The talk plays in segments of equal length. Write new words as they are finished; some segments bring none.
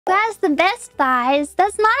Who has the best thighs?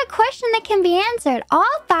 That's not a question that can be answered.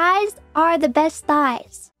 All thighs are the best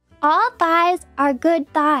thighs. All thighs are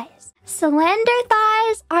good thighs. Slender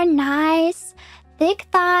thighs are nice. Thick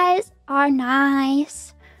thighs are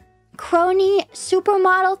nice. Crony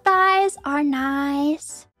supermodel thighs are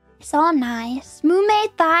nice. It's all nice. Mume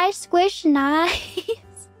thigh squish nice.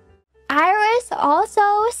 Iris also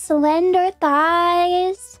slender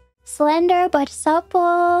thighs. Slender but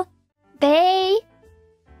supple. Bay.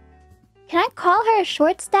 Can I call her a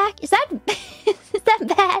short stack? Is that is that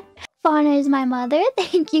bad? Fauna is my mother.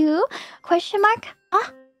 Thank you. Question mark?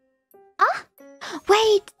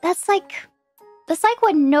 Wait, that's like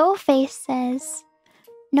what No Face says.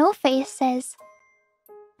 No Face says.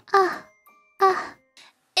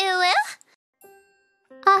 Ew.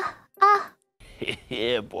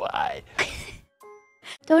 Yeah, boy.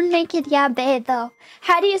 Don't make it yabe though.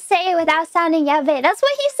 How do you say it without sounding yabe? That's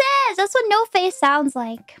what he says. That's what No Face sounds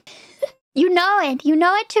like. You know it. You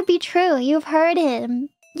know it to be true. You've heard him.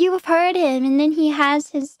 You've heard him, and then he has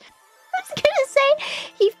his... I was gonna say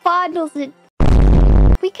he fondles it.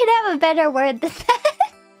 We could have a better word than that.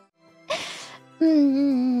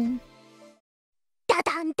 Da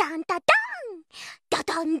dun dun da dun. Da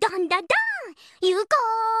dun dun da dun. You go.